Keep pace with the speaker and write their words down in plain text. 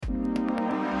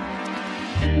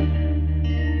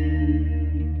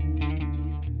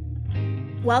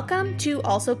Welcome to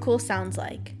Also Cool Sounds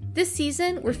Like. This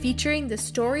season, we're featuring the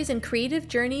stories and creative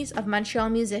journeys of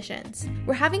Montreal musicians.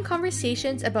 We're having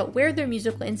conversations about where their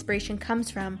musical inspiration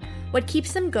comes from, what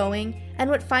keeps them going, and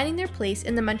what finding their place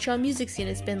in the Montreal music scene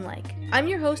has been like. I'm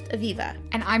your host, Aviva.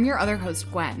 And I'm your other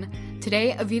host, Gwen.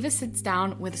 Today, Aviva sits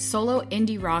down with solo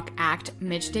indie rock act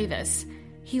Mitch Davis.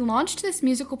 He launched this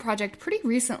musical project pretty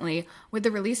recently with the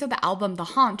release of the album The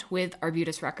Haunt with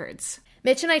Arbutus Records.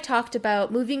 Mitch and I talked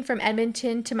about moving from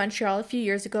Edmonton to Montreal a few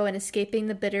years ago and escaping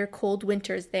the bitter cold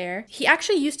winters there. He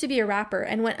actually used to be a rapper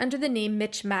and went under the name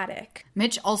Mitchmatic.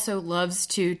 Mitch also loves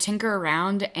to tinker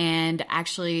around and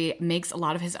actually makes a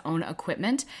lot of his own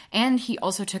equipment. And he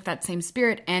also took that same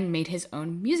spirit and made his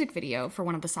own music video for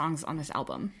one of the songs on this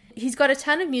album. He's got a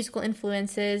ton of musical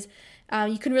influences.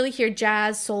 You can really hear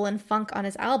jazz, soul, and funk on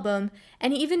his album,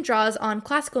 and he even draws on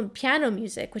classical piano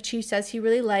music, which he says he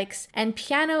really likes, and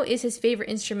piano is his favorite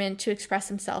instrument to express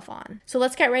himself on. So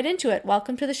let's get right into it.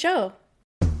 Welcome to the show.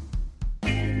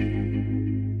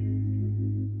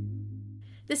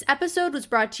 This episode was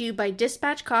brought to you by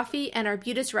Dispatch Coffee and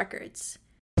Arbutus Records.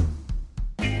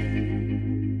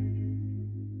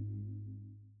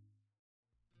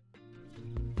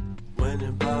 When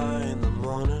you're by in the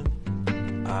morning,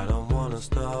 I don't wanna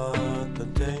start the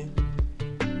day.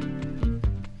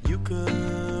 You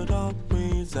could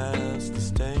always ask to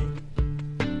stay,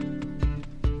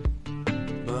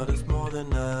 but it's more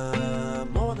than I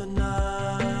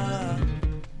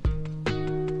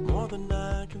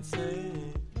can say.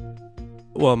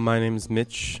 Well, my name's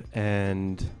Mitch,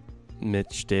 and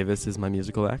Mitch Davis is my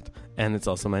musical act, and it's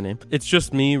also my name. It's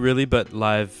just me, really, but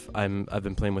live, I've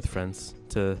been playing with friends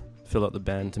to fill out the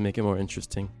band to make it more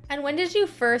interesting. And when did you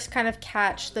first kind of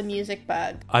catch the music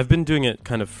bug? I've been doing it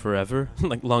kind of forever,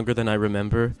 like longer than I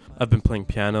remember. I've been playing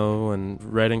piano and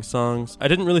writing songs. I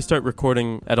didn't really start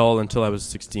recording at all until I was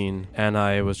 16, and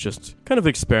I was just kind of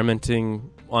experimenting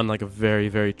on like a very,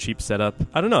 very cheap setup.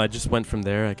 I don't know, I just went from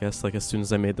there, I guess, like as soon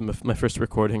as I made my first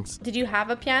recordings. Did you have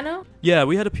a piano? Yeah,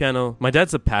 we had a piano. My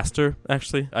dad's a pastor,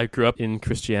 actually. I grew up in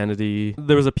Christianity.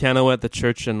 There was a piano at the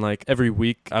church, and like every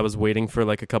week I was waiting for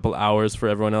like a couple hours for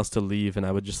everyone else to leave, and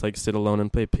I would just like sit alone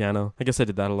and play piano. I guess I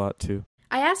did that a lot too.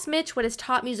 I asked Mitch what his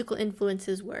top musical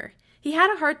influences were. He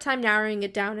had a hard time narrowing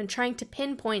it down and trying to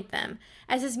pinpoint them,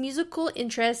 as his musical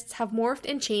interests have morphed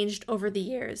and changed over the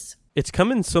years. It's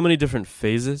come in so many different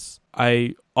phases.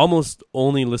 I almost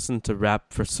only listened to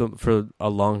rap for a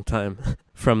long time,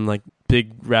 from like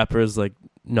big rappers like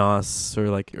Nas or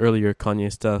like earlier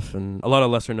Kanye stuff, and a lot of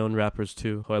lesser known rappers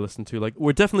too who I listen to. Like,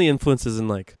 we're definitely influences in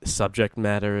like subject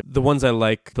matter. The ones I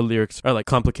like, the lyrics are like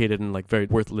complicated and like very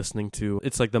worth listening to.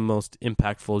 It's like the most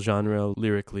impactful genre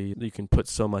lyrically. You can put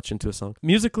so much into a song.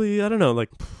 Musically, I don't know, like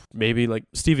maybe like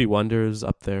Stevie Wonder's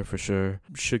up there for sure.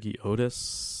 Shuggie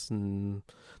Otis, and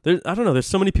I don't know, there's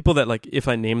so many people that like if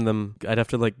I name them, I'd have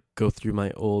to like go through my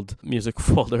old music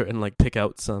folder and like pick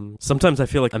out some. Sometimes I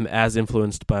feel like I'm as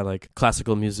influenced by like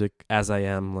classical music as I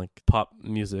am like pop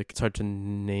music. It's hard to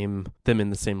name them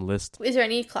in the same list. Is there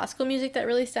any classical music that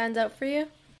really stands out for you?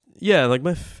 Yeah, like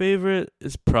my favorite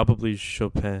is probably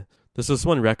Chopin. There's this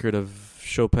one record of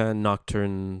Chopin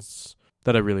Nocturnes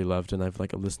that I really loved, and I've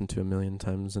like listened to a million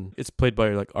times, and it's played by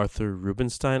like Arthur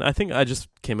Rubinstein. I think I just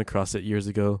came across it years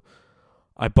ago.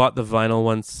 I bought the vinyl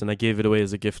once and I gave it away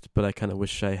as a gift, but I kind of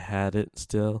wish I had it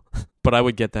still. But I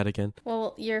would get that again.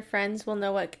 Well, your friends will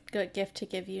know what good gift to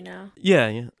give you now.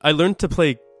 Yeah. I learned to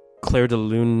play Claire de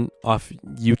Lune off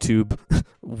YouTube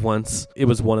once. It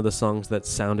was one of the songs that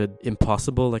sounded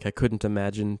impossible. Like I couldn't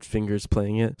imagine fingers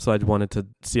playing it. So I wanted to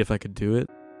see if I could do it.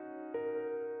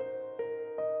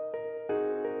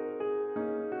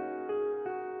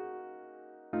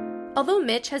 Although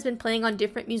Mitch has been playing on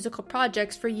different musical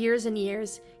projects for years and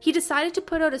years, he decided to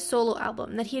put out a solo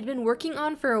album that he had been working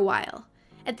on for a while.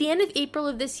 At the end of April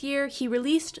of this year, he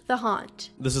released The Haunt.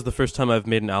 This is the first time I've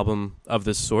made an album of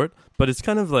this sort, but it's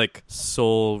kind of like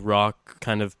soul rock,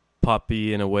 kind of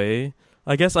poppy in a way.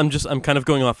 I guess I'm kind of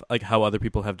going off like how other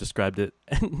people have described it.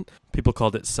 And people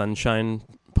called it sunshine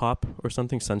pop or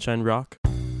something, sunshine rock.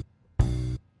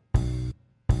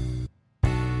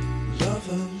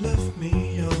 Lover left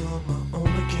me on my own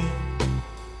again.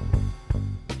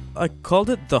 I called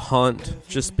it The Haunt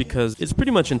just because it's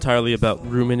pretty much entirely about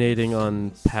ruminating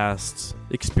on past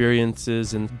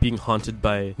experiences and being haunted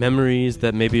by memories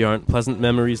that maybe aren't pleasant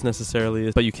memories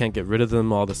necessarily, but you can't get rid of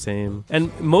them all the same.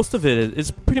 And most of it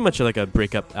is pretty much like a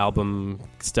breakup album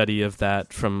study of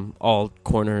that from all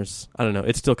corners. I don't know,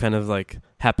 it's still kind of like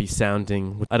happy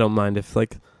sounding. I don't mind if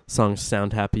like songs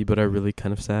sound happy but are really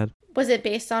kind of sad. Was it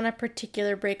based on a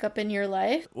particular breakup in your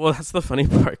life? Well, that's the funny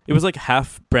part. It was like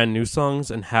half brand new songs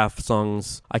and half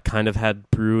songs I kind of had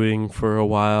brewing for a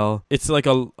while. It's like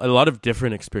a lot of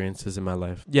different experiences in my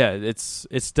life. Yeah, it's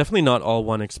definitely not all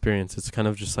one experience. It's kind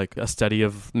of just like a study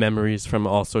of memories from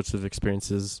all sorts of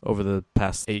experiences over the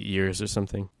past 8 years or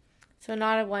something. So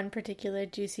not a one particular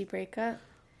juicy breakup?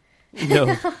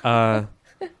 No.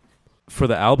 For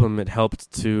the album, it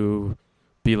helped to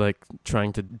be like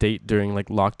trying to date during like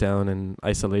lockdown and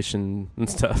isolation and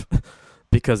stuff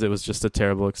because it was just a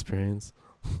terrible experience.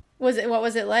 What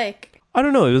was it like? I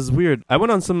don't know. It was weird. I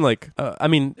went on some like,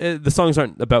 the songs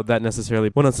aren't about that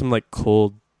necessarily. Went on some like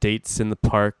cold dates in the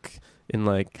park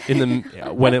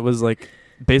when it was like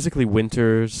basically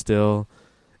winter still.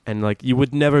 And like you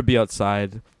would never be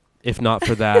outside if not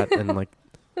for that. And like,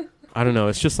 I don't know.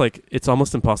 It's just like, it's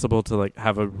almost impossible to like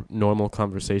have a normal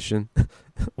conversation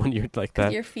when you're like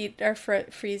that. Your feet are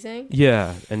freezing.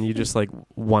 Yeah. And you just like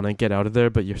want to get out of there,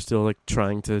 but you're still like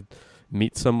trying to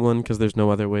meet someone because there's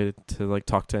no other way to like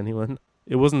talk to anyone.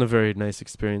 It wasn't a very nice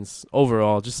experience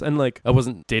overall. And like, I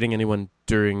wasn't dating anyone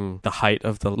during the height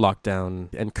of the lockdown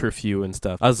and curfew and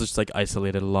stuff. I was just like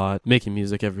isolated a lot, making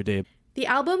music every day. The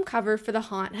album cover for The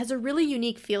Haunt has a really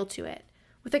unique feel to it.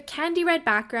 With a candy red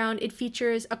background, it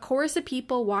features a chorus of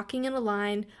people walking in a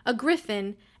line, a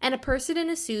griffin, and a person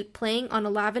in a suit playing on a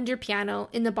lavender piano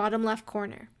in the bottom left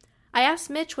corner. I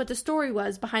asked Mitch what the story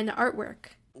was behind the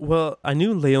artwork. Well, I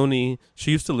knew Leonie.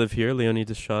 She used to live here, Leonie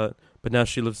Deschat, but now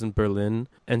she lives in Berlin.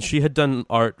 And she had done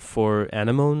art for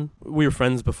Anemone. We were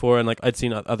friends before, and like I'd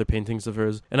seen other paintings of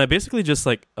hers. And I basically just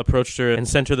like approached her and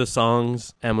sent her the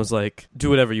songs and was like, do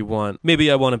whatever you want. Maybe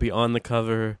I want to be on the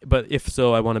cover, but if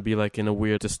so, I want to be like in a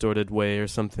weird distorted way or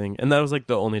something. And that was like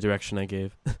the only direction I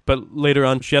gave. But later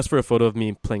on, she asked for a photo of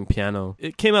me playing piano.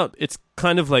 It came out, it's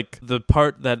kind of like the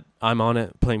part that I'm on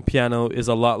it playing piano is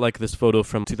a lot like this photo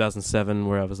from 2007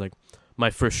 where I was like, my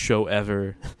first show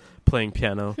ever playing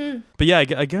piano. But yeah,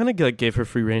 I kind of gave her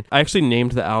free rein. I actually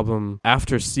named the album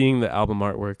after seeing the album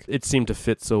artwork. It seemed to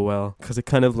fit so well because it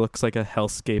kind of looks like a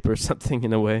hellscape or something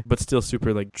in a way, but still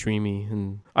super like dreamy.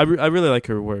 And I really like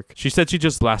her work. She said she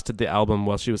just blasted the album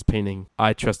while she was painting.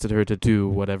 I trusted her to do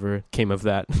whatever came of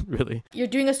that, really. You're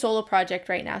doing a solo project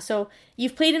right now, so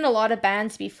you've played in a lot of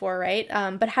bands before, right?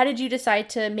 But how did you decide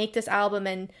to make this album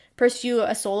and pursue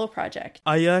a solo project?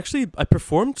 I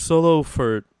performed solo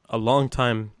for a long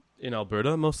time in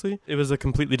Alberta, mostly. It was a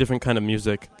completely different kind of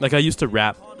music. Like, I used to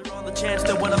rap. On the chance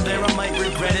that when I'm there I might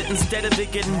regret it. Instead of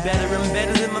it getting better,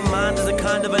 embedded in my mind is a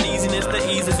kind of uneasiness that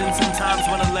eases in sometimes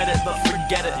when I let it, but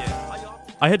forget it.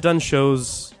 I had done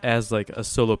shows as like a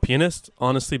solo pianist,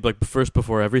 honestly, like first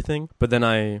before everything. But then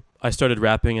I started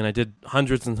rapping and I did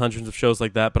hundreds and hundreds of shows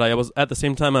like that. But I was, at the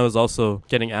same time, I was also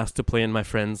getting asked to play in my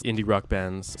friends' indie rock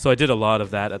bands. So I did a lot of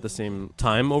that at the same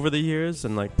time over the years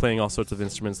and like playing all sorts of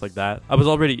instruments like that. I was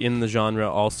already in the genre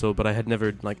also, but I had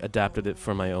never like adapted it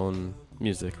for my own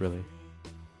music, really.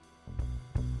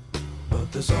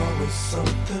 But there's always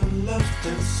something left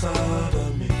inside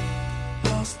of me.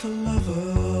 Lost a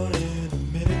lover in a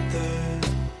minute there.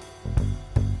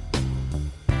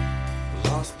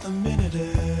 Lost the minute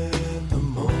and the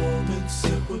moment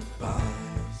said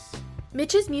goodbyes.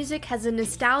 Mitch's music has a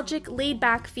nostalgic,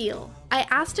 laid-back feel. I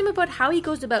asked him about how he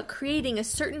goes about creating a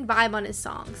certain vibe on his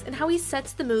songs and how he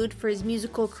sets the mood for his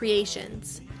musical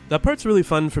creations. That part's really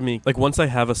fun for me. Like, once I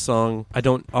have a song, I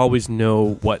don't always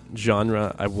know what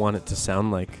genre I want it to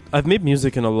sound like. I've made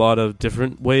music in a lot of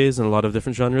different ways and a lot of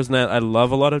different genres, and I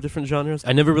love a lot of different genres.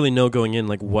 I never really know going in,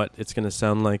 like, what it's going to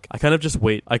sound like. I kind of just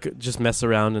wait. I could just mess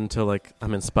around until, like,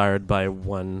 I'm inspired by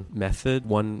one method,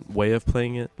 one way of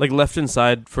playing it. Like, Left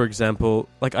Inside, for example,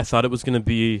 like, I thought it was going to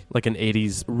be, like, an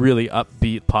 80s really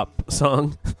upbeat pop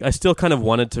song. I still kind of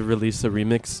wanted to release a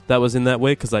remix that was in that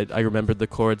way, because I remembered the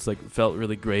chords, like, felt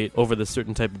really great over this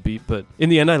certain type of beat, but in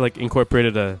the end I like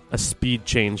incorporated a speed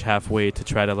change halfway to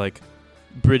try to like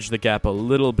bridge the gap a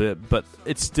little bit, but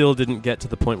it still didn't get to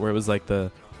the point where it was like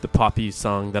the poppy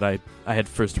song that I had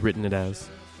first written it as.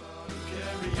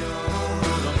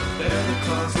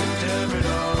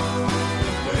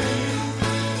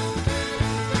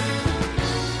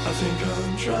 I think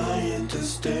I'm trying to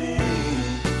stay.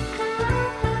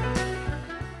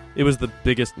 It was the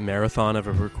biggest marathon of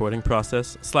a recording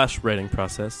process / writing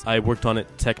process. I worked on it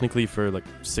technically for like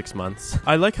 6 months.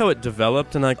 I like how it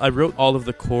developed, and I wrote all of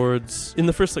the chords in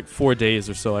the first like 4 days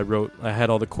or so. I had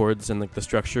all the chords and like the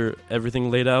structure,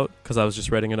 everything laid out because I was just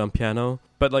writing it on piano.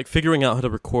 But like figuring out how to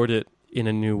record it in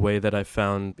a new way that I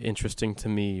found interesting to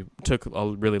me took a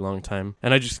really long time.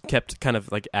 And I just kept kind of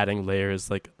like adding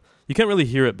layers. Like, you can't really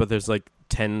hear it, but there's like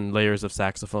 10 layers of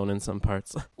saxophone in some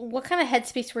parts. What kind of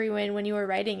headspace were you in when you were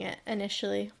writing it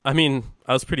initially? I mean,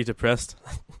 I was pretty depressed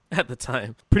at the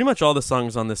time. Pretty much all the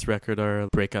songs on this record are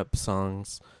breakup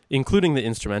songs, including the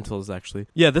instrumentals, actually.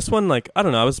 Yeah, this one, like, I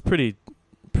don't know, I was pretty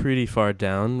far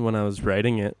down when I was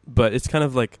writing it, but it's kind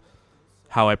of like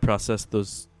how I process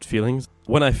those feelings.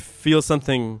 When I feel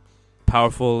something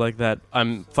powerful like that,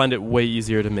 I find it way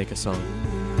easier to make a song.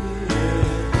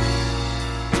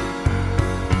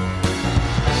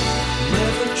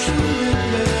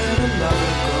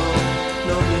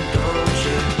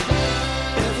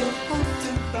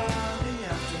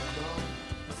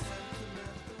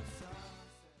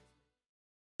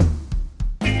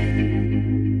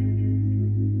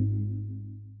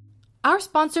 Our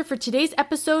sponsor for today's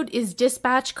episode is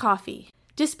Dispatch Coffee.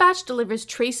 Dispatch delivers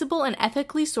traceable and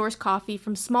ethically sourced coffee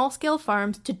from small-scale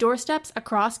farms to doorsteps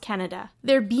across Canada.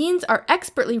 Their beans are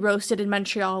expertly roasted in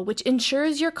Montreal, which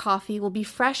ensures your coffee will be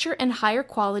fresher and higher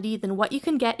quality than what you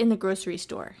can get in the grocery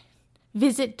store.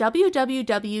 Visit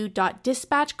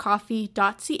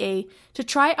www.dispatchcoffee.ca to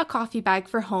try a coffee bag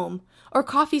for home or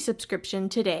coffee subscription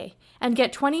today and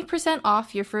get 20%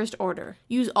 off your first order.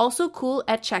 Use Also Cool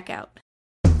at checkout.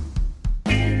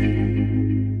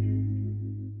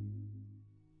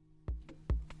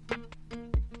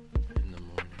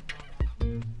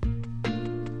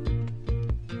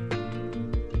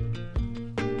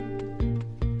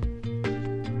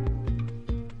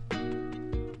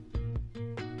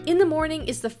 In the Morning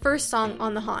is the first song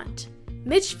on The Haunt.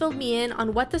 Mitch filled me in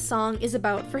on what the song is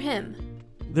about for him.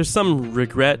 There's some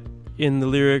regret in the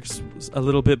lyrics a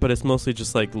little bit, but it's mostly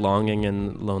just like longing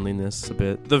and loneliness a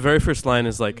bit. The very first line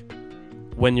is like,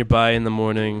 when you're by in the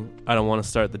morning, I don't want to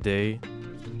start the day.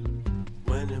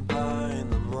 When you're by in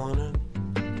the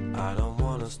morning, I don't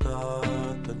want to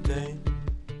start the day.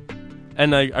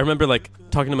 And I remember like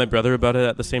talking to my brother about it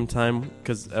at the same time,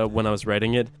 because when I was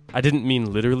writing it, I didn't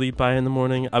mean literally by in the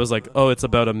morning. I was like, oh, it's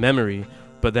about a memory.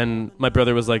 But then my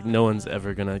brother was like, no one's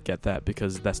ever gonna get that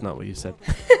because that's not what you said.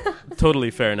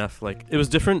 Totally fair enough. Like, it was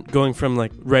different going from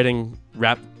like writing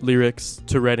rap lyrics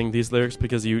to writing these lyrics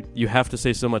because you have to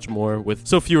say so much more with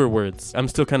so fewer words. I'm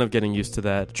still kind of getting used to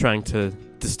that, trying to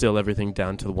distill everything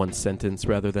down to one sentence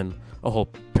rather than a whole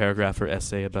paragraph or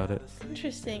essay about it.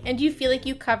 Interesting. And do you feel like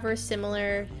you cover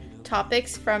similar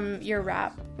topics from your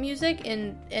rap music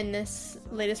in this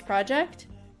latest project?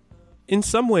 In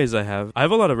some ways I have. I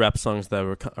have a lot of rap songs that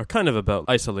are kind of about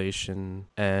isolation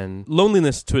and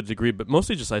loneliness to a degree, but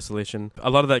mostly just isolation. A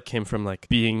lot of that came from like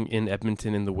being in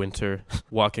Edmonton in the winter,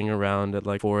 walking around at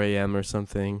like 4 a.m. or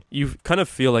something. You kind of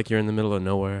feel like you're in the middle of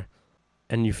nowhere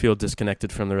and you feel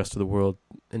disconnected from the rest of the world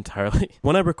entirely.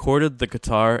 When I recorded the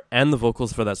guitar and the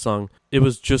vocals for that song, it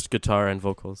was just guitar and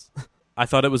vocals. I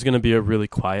thought it was going to be a really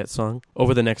quiet song.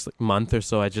 Over the next month or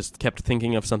so, I just kept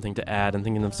thinking of something to add and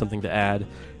thinking of something to add,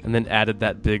 and then added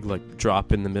that big like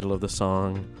drop in the middle of the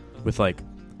song with like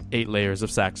 8 layers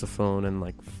of saxophone and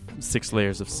like 6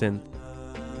 layers of synth.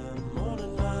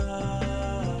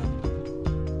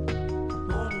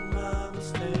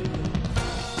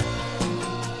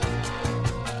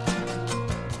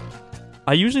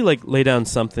 I usually like lay down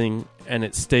something and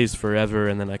it stays forever,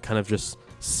 and then I kind of just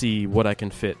see what I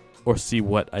can fit or see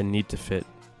what I need to fit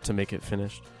to make it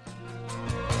finished.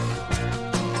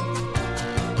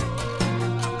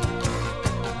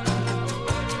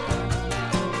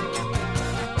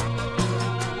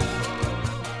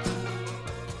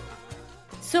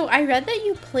 So I read that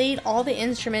you played all the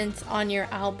instruments on your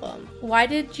album. Why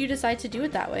did you decide to do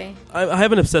it that way? I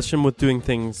have an obsession with doing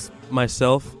things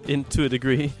myself to a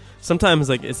degree. Sometimes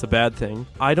like it's a bad thing.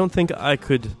 I don't think I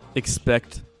could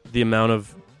expect the amount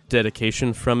of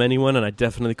dedication from anyone, and I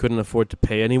definitely couldn't afford to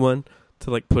pay anyone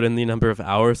to like put in the number of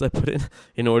hours I put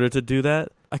in order to do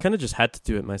that. I kind of just had to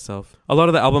do it myself. A lot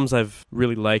of the albums I've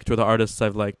really liked or the artists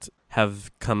I've liked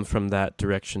have come from that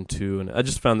direction too, and I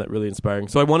just found that really inspiring.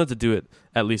 So I wanted to do it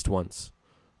at least once,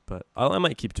 but I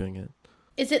might keep doing it.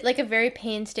 Is it like a very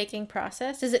painstaking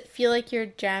process? Does it feel like you're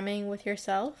jamming with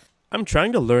yourself? I'm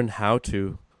trying to learn how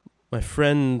to. My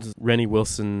friend Rennie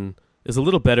Wilson is a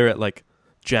little better at like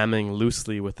jamming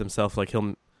loosely with himself. Like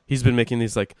he's been making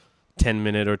these like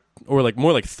 10-minute or like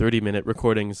more like 30-minute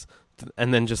recordings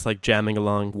and then just like jamming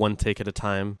along one take at a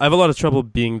time. I have a lot of trouble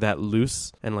being that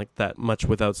loose and like that much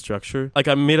without structure. Like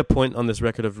I made a point on this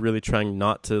record of really trying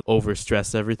not to over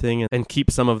stress everything and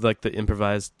keep some of like the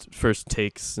improvised first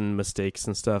takes and mistakes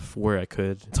and stuff where I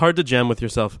could. It's hard to jam with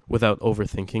yourself without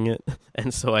overthinking it,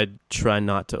 and so I try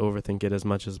not to overthink it as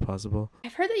much as possible.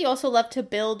 I've heard that you also love to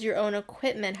build your own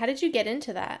equipment. How did you get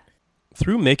into that?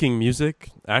 through making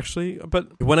music, actually.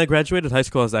 But when I graduated high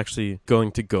school, I was actually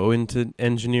going to go into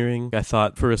engineering. I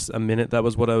thought for a minute that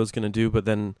was what I was going to do, but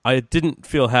then I didn't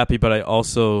feel happy, but I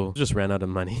also just ran out of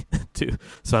money too.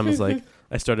 So I was like,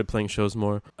 I started playing shows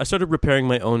more. I started repairing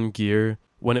my own gear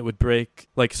when it would break.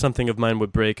 Like something of mine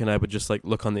would break and I would just like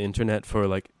look on the internet for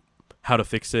like how to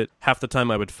fix it. Half the time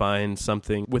I would find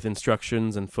something with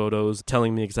instructions and photos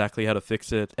telling me exactly how to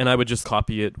fix it, and I would just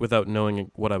copy it without knowing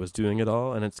what I was doing at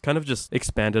all, and it's kind of just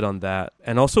expanded on that.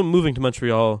 And also moving to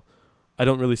Montreal, I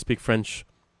don't really speak French,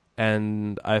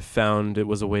 and I found it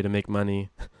was a way to make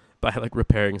money by like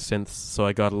repairing synths, so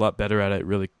I got a lot better at it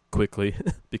really quickly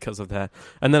because of that.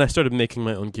 And then I started making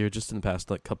my own gear just in the past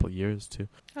like couple years too.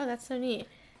 Oh, that's so neat.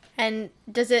 And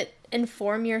does it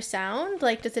inform your sound?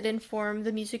 Like, does it inform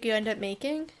the music you end up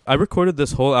making? I recorded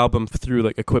this whole album through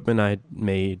like equipment I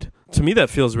made. To me, that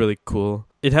feels really cool.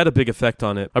 It had a big effect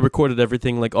on it. I recorded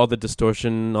everything, like all the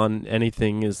distortion on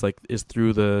anything is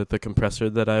through the compressor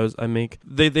that I make.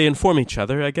 They inform each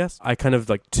other, I guess. I kind of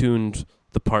like tuned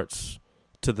the parts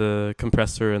to the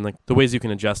compressor and like the ways you can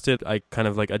adjust it. I kind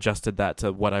of like adjusted that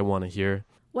to what I want to hear.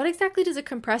 What exactly does a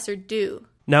compressor do?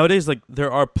 Nowadays, like,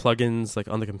 there are plugins, like,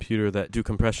 on the computer that do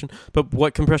compression. But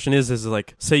what compression is,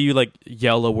 like, say you, like,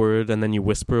 yell a word and then you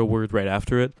whisper a word right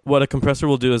after it. What a compressor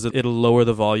will do is it'll lower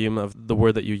the volume of the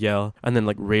word that you yell and then,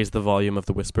 like, raise the volume of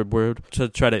the whispered word to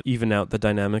try to even out the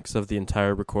dynamics of the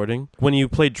entire recording. When you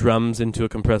play drums into a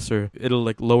compressor, it'll,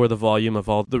 like, lower the volume of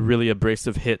all the really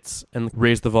abrasive hits and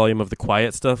raise the volume of the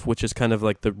quiet stuff, which is kind of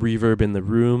like the reverb in the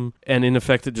room. And in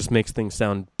effect, it just makes things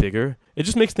sound bigger. It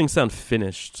just makes things sound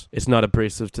finished. It's not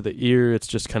abrasive to the ear. It's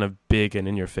just kind of big and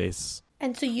in your face.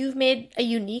 And so you've made a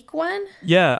unique one?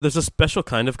 Yeah, there's a special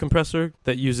kind of compressor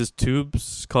that uses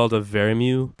tubes called a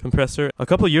Verimu compressor. A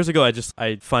couple of years ago,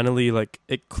 I finally, like,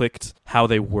 it clicked how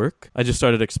they work. I just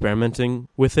started experimenting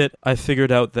with it. I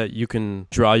figured out that you can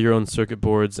draw your own circuit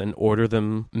boards and order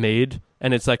them made.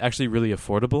 And it's like actually really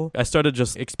affordable. I started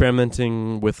just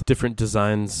experimenting with different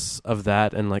designs of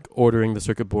that and like ordering the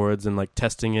circuit boards and like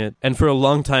testing it. And for a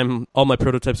long time, all my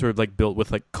prototypes were like built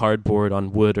with like cardboard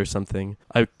on wood or something.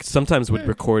 I sometimes would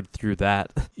record through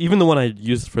that. Even the one I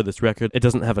used for this record, it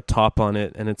doesn't have a top on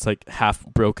it and it's like half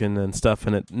broken and stuff,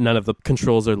 and none of the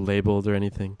controls are labeled or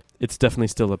anything. It's definitely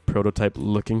still a prototype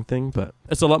looking thing, but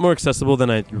it's a lot more accessible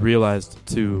than I realized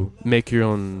to make your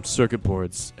own circuit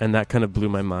boards. And that kind of blew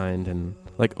my mind and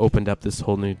like opened up this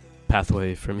whole new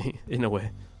pathway for me in a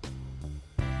way.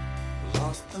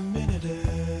 Lost the minute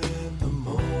and the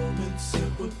moment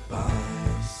said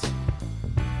goodbyes.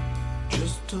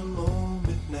 Just a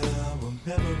moment now, a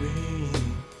memory.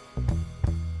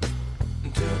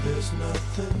 Until there's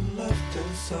nothing left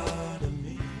inside of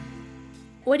me.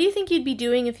 What do you think you'd be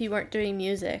doing if you weren't doing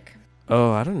music?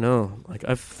 Oh, I don't know. Like,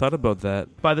 I've thought about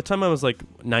that. By the time I was like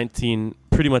 19,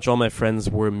 pretty much all my friends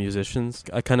were musicians.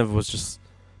 I kind of was just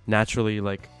naturally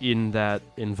like in that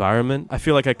environment. I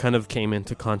feel like I kind of came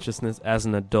into consciousness as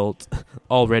an adult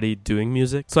already doing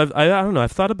music. So I don't know.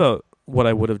 I've thought about what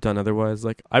I would have done otherwise.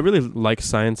 Like, I really like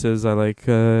sciences. I like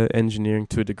engineering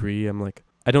to a degree.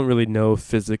 I don't really know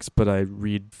physics, but I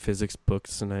read physics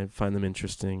books and I find them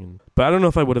interesting. But I don't know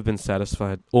if I would have been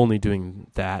satisfied only doing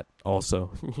that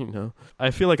also, you know. I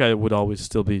feel like I would always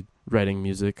still be writing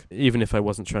music, even if I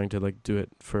wasn't trying to like do it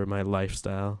for my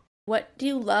lifestyle. What do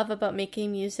you love about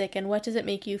making music and what does it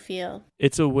make you feel?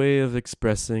 It's a way of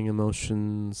expressing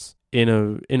emotions in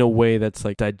a way that's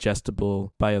like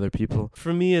digestible by other people.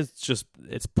 For me,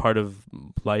 it's part of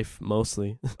life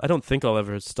mostly. I don't think I'll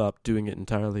ever stop doing it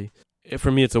entirely.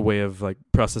 For me, it's a way of like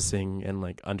processing and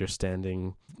like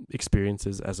understanding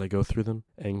experiences as I go through them.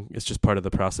 And it's just part of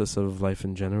the process of life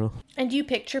in general. And do you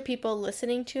picture people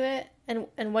listening to it?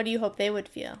 And what do you hope they would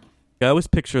feel? I always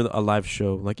picture a live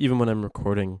show. Like, even when I'm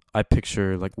recording, I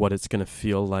picture like what it's going to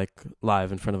feel like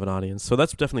live in front of an audience. So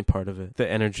that's definitely part of it. The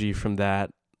energy from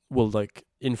that will like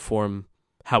inform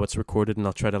how it's recorded, and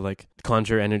I'll try to like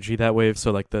conjure energy that way. So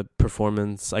like the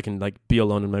performance, I can like be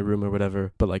alone in my room or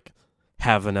whatever, but like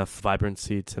have enough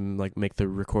vibrancy to like make the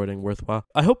recording worthwhile.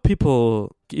 I hope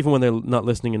people, even when they're not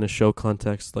listening in a show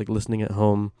context, like listening at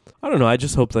home, I don't know, I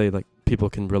just hope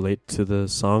people can relate to the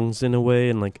songs in a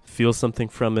way and like feel something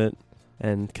from it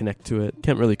and connect to it.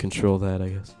 Can't really control that, I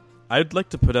guess. I'd like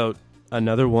to put out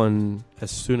another one as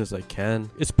soon as I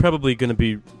can. It's probably going to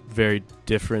be very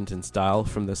different in style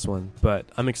from this one, but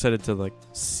I'm excited to like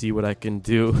see what I can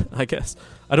do, I guess.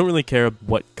 I don't really care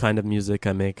what kind of music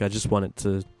I make. I just want it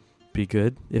to be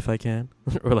good if I can,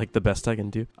 or like the best I can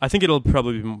do. I think it'll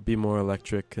probably be more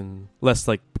electric and less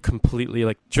like completely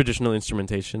like traditional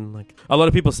instrumentation. Like a lot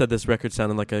of people said this record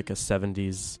sounded like a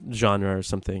 70s genre or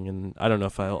something, and I don't know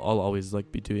if I'll always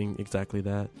like be doing exactly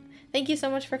that. Thank you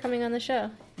so much for coming on the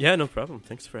show. Yeah, no problem.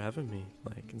 Thanks for having me.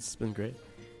 Like, it's been great.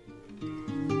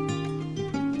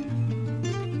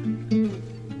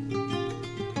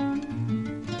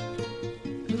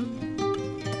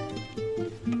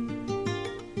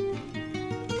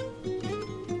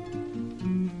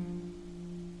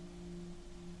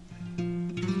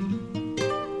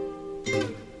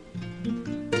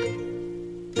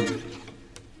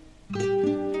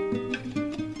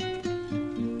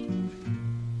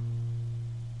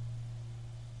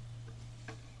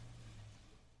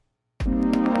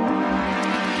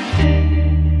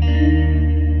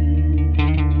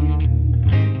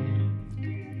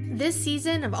 This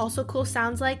season of Also Cool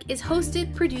Sounds Like is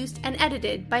hosted, produced, and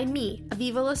edited by me,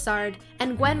 Aviva Lassard,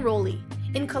 and Gwen Rowley,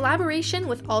 in collaboration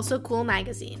with Also Cool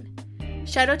Magazine.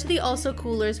 Shout out to the Also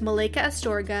Coolers Malika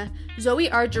Astorga,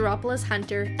 Zoe R. Geropoulos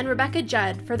Hunter, and Rebecca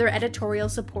Judd for their editorial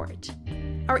support.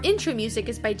 Our intro music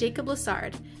is by Jacob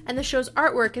Lassard, and the show's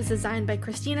artwork is designed by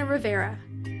Christina Rivera.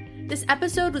 This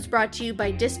episode was brought to you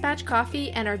by Dispatch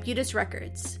Coffee and Arbutus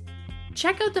Records.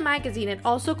 Check out the magazine at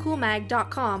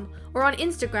alsocoolmag.com or on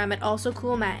Instagram at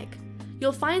alsocoolmag.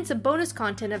 You'll find some bonus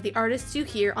content of the artists you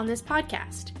hear on this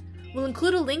podcast. We'll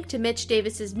include a link to Mitch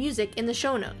Davis's music in the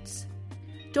show notes.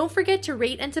 Don't forget to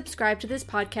rate and subscribe to this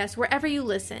podcast wherever you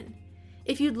listen.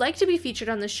 If you'd like to be featured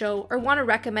on the show or want to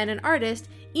recommend an artist,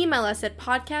 email us at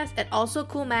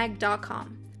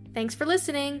podcast@alsocoolmag.com. Thanks for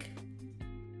listening!